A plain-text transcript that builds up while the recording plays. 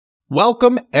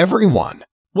Welcome everyone.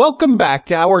 Welcome back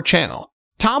to our channel.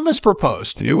 Thomas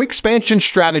proposed new expansion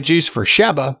strategies for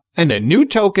Shiba and a new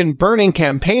token burning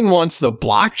campaign once the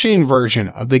blockchain version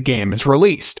of the game is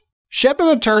released.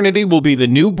 Shiba Eternity will be the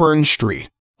new burn street,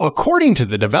 according to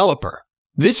the developer.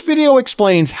 This video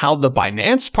explains how the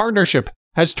Binance partnership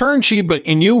has turned Shiba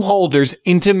Inu holders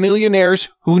into millionaires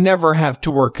who never have to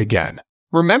work again.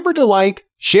 Remember to like,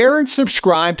 share, and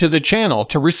subscribe to the channel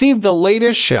to receive the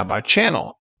latest Shiba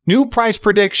channel, new price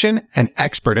prediction, and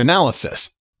expert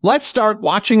analysis. Let's start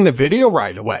watching the video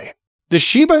right away. The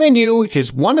Shiba Inu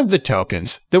is one of the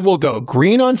tokens that will go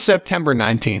green on September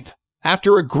 19th,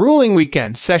 after a grueling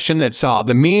weekend session that saw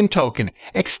the meme token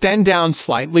extend down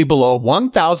slightly below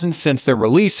 1,000 since the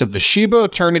release of the Shiba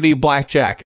Eternity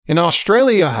Blackjack in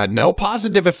Australia had no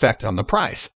positive effect on the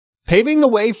price, paving the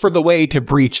way for the way to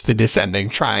breach the descending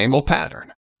triangle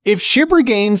pattern. If Shib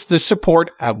regains the support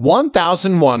at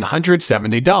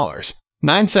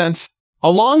 $1,170.09, a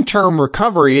long-term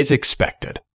recovery is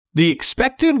expected. The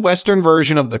expected Western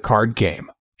version of the card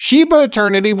game, Shiba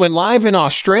Eternity, went live in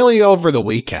Australia over the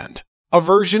weekend. A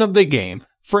version of the game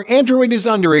for Android is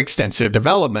under extensive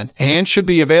development and should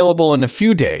be available in a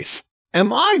few days.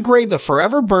 I grade the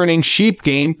forever burning Shib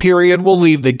game period will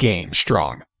leave the game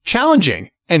strong, challenging,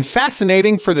 and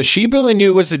fascinating for the Shiba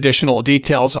Inu as additional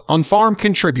details on farm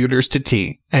contributors to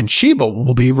T and Shiba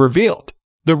will be revealed.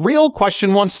 The real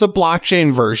question once the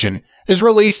blockchain version is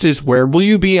released is where will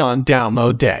you be on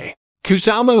download day?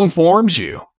 Kusama informs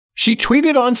you. She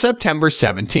tweeted on September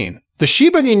 17, the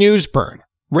Shiba Inu's burn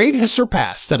rate has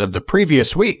surpassed that of the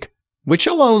previous week, which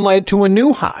alone led to a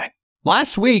new high.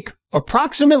 Last week,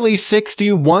 approximately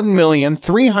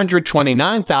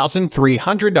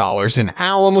 $61,329,300 in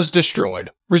alum was destroyed,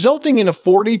 resulting in a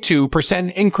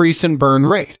 42% increase in burn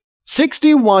rate.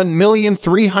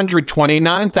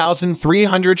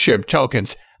 61,329,300 Shib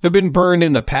tokens have been burned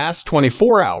in the past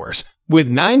 24 hours, with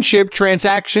 9 Shib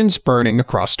transactions burning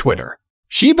across Twitter.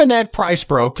 Shiba net price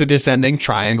broke the descending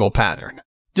triangle pattern.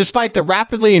 Despite the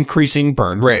rapidly increasing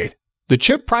burn rate, the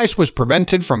chip price was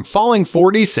prevented from falling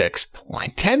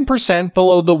 46.10%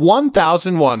 below the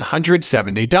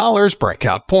 $1,170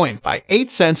 breakout point by 8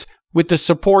 cents with the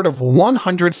support of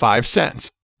 105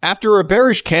 cents, after a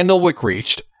bearish candle wick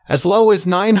reached as low as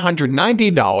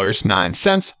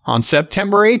 $990.09 on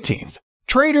September 18th.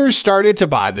 Traders started to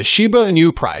buy the Shiba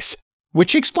Inu price,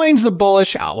 which explains the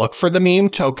bullish outlook for the meme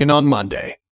token on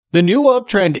Monday. The new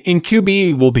uptrend in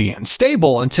QBE will be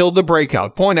unstable until the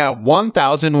breakout point at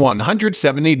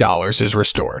 $1,170 is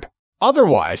restored.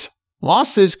 Otherwise,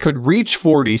 losses could reach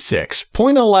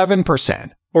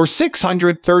 46.11% or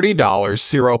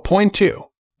 $630.02.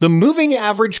 The moving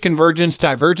average convergence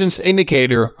divergence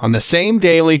indicator on the same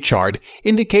daily chart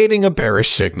indicating a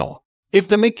bearish signal. If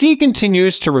the MACD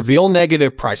continues to reveal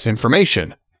negative price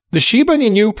information, the Shiba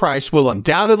Inu price will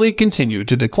undoubtedly continue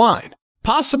to decline.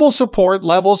 Possible support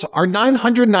levels are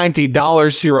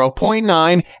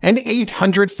 $990.09 and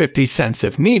 850 cents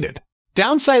if needed.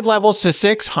 Downside levels to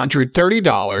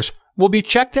 $630 will be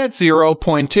checked at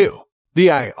 0.2. The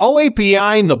IO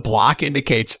API in the block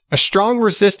indicates a strong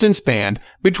resistance band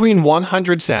between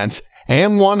 100 cents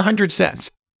and 100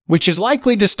 cents, which is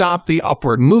likely to stop the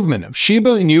upward movement of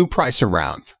Shiba Inu price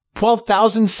around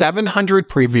 $12,700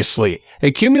 previously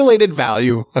accumulated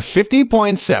value of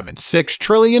 $50.76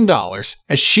 trillion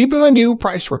as Shiba Inu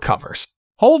price recovers.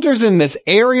 Holders in this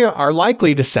area are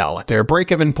likely to sell at their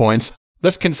break-even points,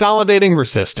 thus consolidating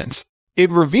resistance. It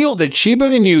revealed that Shiba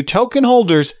Inu token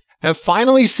holders have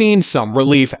finally seen some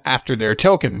relief after their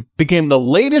token became the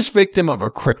latest victim of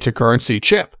a cryptocurrency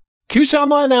chip.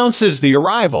 Kusama announces the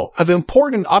arrival of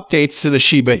important updates to the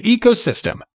Shiba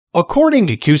ecosystem. According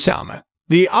to Kusama,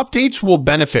 the updates will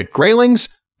benefit Greylings,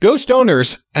 Ghost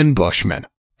owners, and Bushmen.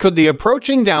 Could the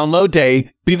approaching download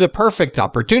day be the perfect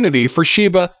opportunity for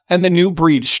Shiba and the new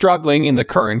breed struggling in the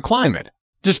current climate?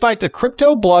 Despite the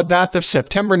crypto bloodbath of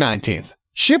September 19th,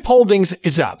 Shib Holdings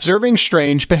is observing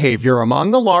strange behavior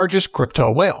among the largest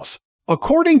crypto whales.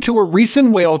 According to a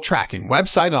recent whale tracking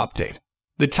website update,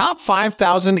 the top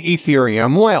 5,000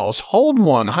 Ethereum whales hold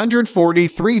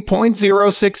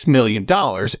 $143.06 million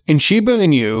in Shiba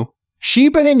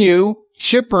Inu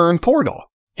chip burn portal.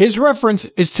 His reference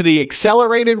is to the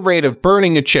accelerated rate of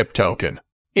burning a chip token.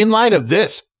 In light of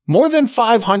this, more than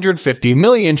 550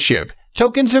 million Shib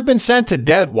tokens have been sent to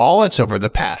dead wallets over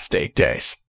the past 8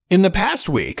 days. In the past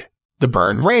week, the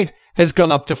burn rate has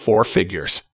gone up to 4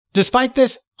 figures. Despite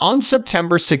this, on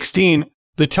September 16,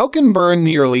 the token burned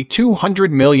nearly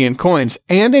 200 million coins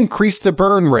and increased the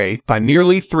burn rate by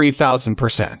nearly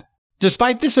 3,000%.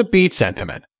 Despite this upbeat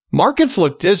sentiment, markets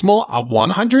look dismal at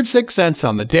 106 cents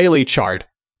on the daily chart,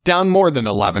 down more than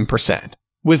 11%,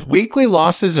 with weekly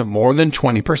losses of more than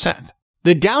 20%.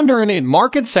 The downturn in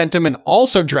market sentiment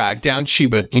also dragged down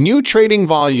Shiba Inu trading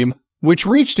volume, which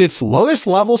reached its lowest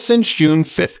level since June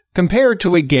 5th, compared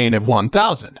to a gain of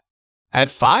 1,000. At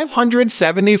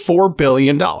 $574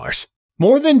 billion,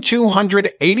 more than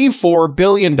 $284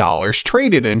 billion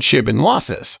traded in Shib in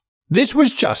losses. This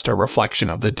was just a reflection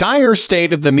of the dire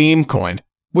state of the meme coin,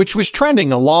 which was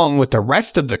trending along with the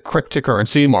rest of the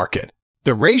cryptocurrency market.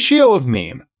 The ratio of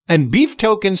meme and beef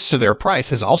tokens to their price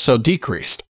has also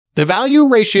decreased. The value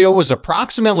ratio was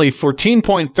approximately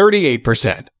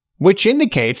 14.38%, which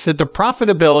indicates that the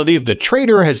profitability of the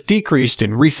trader has decreased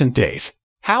in recent days.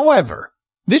 However,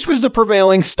 this was the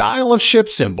prevailing style of Shib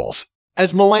symbols.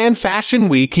 As Milan Fashion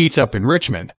Week heats up in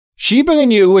Richmond, Shiba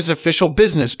Inu, as official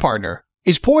business partner,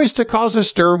 is poised to cause a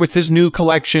stir with his new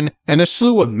collection and a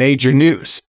slew of major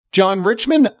news. John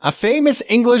Richmond, a famous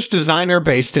English designer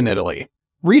based in Italy,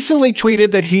 recently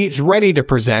tweeted that he is ready to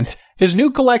present his new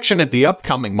collection at the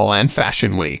upcoming Milan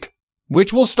Fashion Week,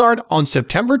 which will start on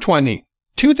September 20,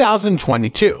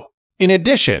 2022. In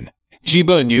addition,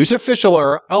 Shiba Inu's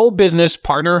official business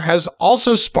partner has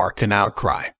also sparked an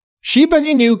outcry. Shiba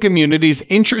Inu community's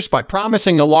interest by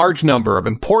promising a large number of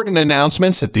important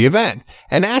announcements at the event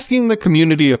and asking the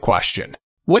community a question.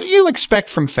 What do you expect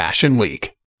from Fashion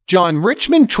Week? John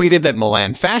Richmond tweeted that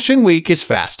Milan Fashion Week is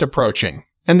fast approaching,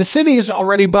 and the city is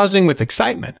already buzzing with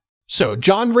excitement. So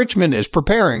John Richmond is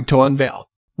preparing to unveil.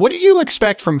 What do you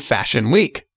expect from Fashion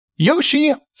Week?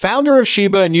 Yoshi, founder of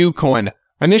Shiba Inu coin,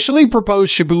 initially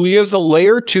proposed Shibuya as a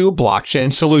Layer 2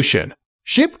 blockchain solution.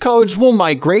 Shib codes will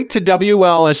migrate to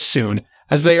WL as soon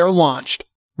as they are launched.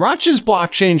 Roch's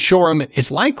blockchain showroom is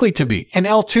likely to be an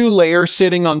L2 layer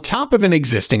sitting on top of an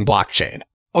existing blockchain.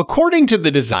 According to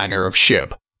the designer of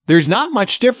Shib, there's not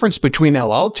much difference between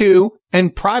LL2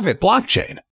 and private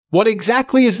blockchain. What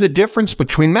exactly is the difference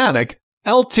between Matic,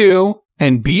 L2,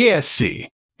 and BSC?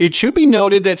 It should be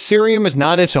noted that Ethereum is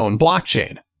not its own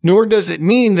blockchain, nor does it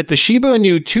mean that the Shiba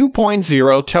Inu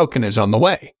 2.0 token is on the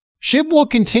way. Shib will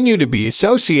continue to be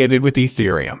associated with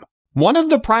Ethereum. One of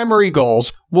the primary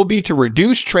goals will be to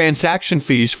reduce transaction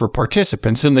fees for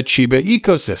participants in the Shiba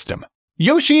ecosystem.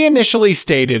 Yoshi initially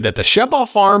stated that the Shiba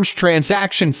Farm's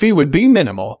transaction fee would be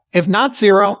minimal, if not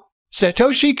zero.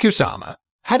 Satoshi Kusama,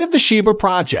 head of the Shiba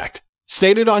project,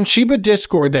 stated on Shiba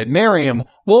Discord that Miriam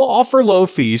will offer low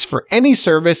fees for any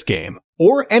service, game,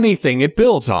 or anything it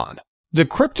builds on. The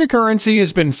cryptocurrency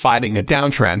has been fighting a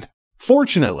downtrend.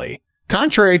 Fortunately,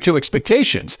 contrary to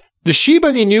expectations, the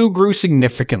Shiba Inu grew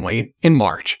significantly in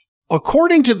March.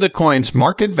 According to the coin's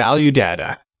market value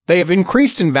data, they have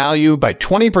increased in value by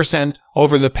 20%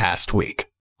 over the past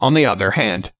week. On the other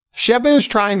hand, Shiba is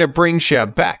trying to bring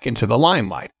Shib back into the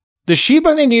limelight. The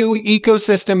Shiba Inu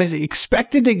ecosystem is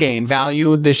expected to gain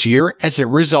value this year as a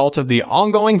result of the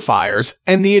ongoing fires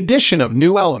and the addition of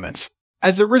new elements.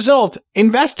 As a result,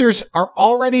 investors are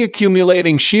already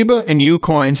accumulating Shiba Inu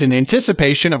coins in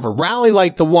anticipation of a rally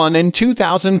like the one in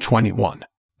 2021.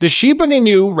 The Shiba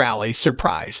Inu rally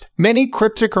surprised many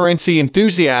cryptocurrency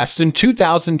enthusiasts in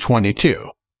 2022,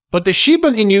 but the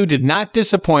Shiba Inu did not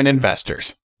disappoint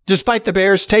investors. Despite the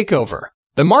bear's takeover,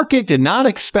 the market did not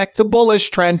expect the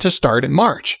bullish trend to start in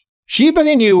March. Shiba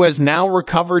Inu has now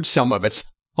recovered some of its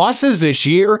losses this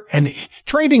year and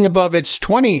trading above its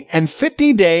 20 and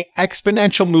 50-day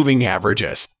exponential moving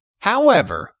averages.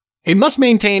 However, it must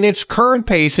maintain its current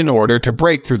pace in order to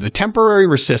break through the temporary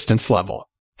resistance level.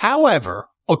 However,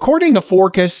 according to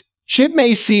forecasts, Shib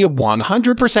may see a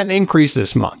 100% increase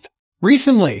this month.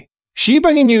 Recently, Shiba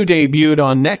Inu debuted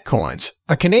on Netcoins,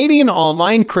 a Canadian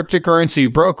online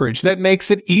cryptocurrency brokerage that makes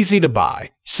it easy to buy,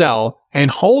 sell, and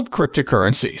hold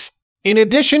cryptocurrencies. In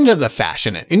addition to the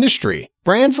fashion industry,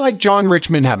 brands like John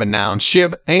Richmond have announced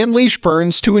Shib and leash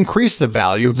burns to increase the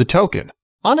value of the token.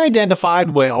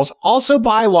 Unidentified whales also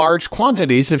buy large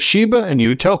quantities of Shiba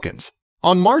Inu tokens.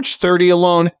 On March 30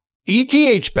 alone,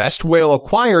 ETH Best Whale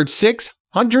acquired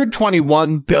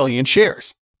 621 billion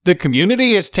shares. The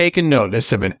community has taken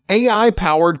notice of an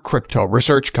AI-powered crypto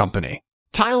research company,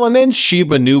 Thailand's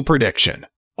Shiba Inu prediction.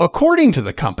 According to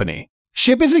the company,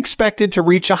 Shib is expected to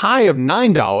reach a high of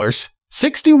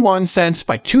 $9.61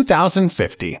 by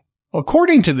 2050.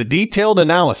 According to the detailed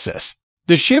analysis,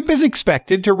 the Shib is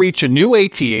expected to reach a new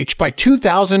ATH by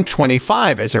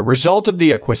 2025 as a result of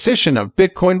the acquisition of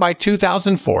Bitcoin by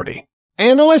 2040.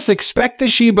 Analysts expect the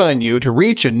Shiba Inu to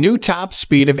reach a new top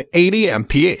speed of 80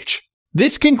 mph.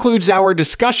 This concludes our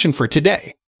discussion for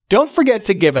today. Don't forget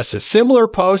to give us a similar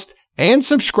post and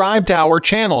subscribe to our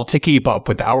channel to keep up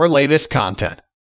with our latest content.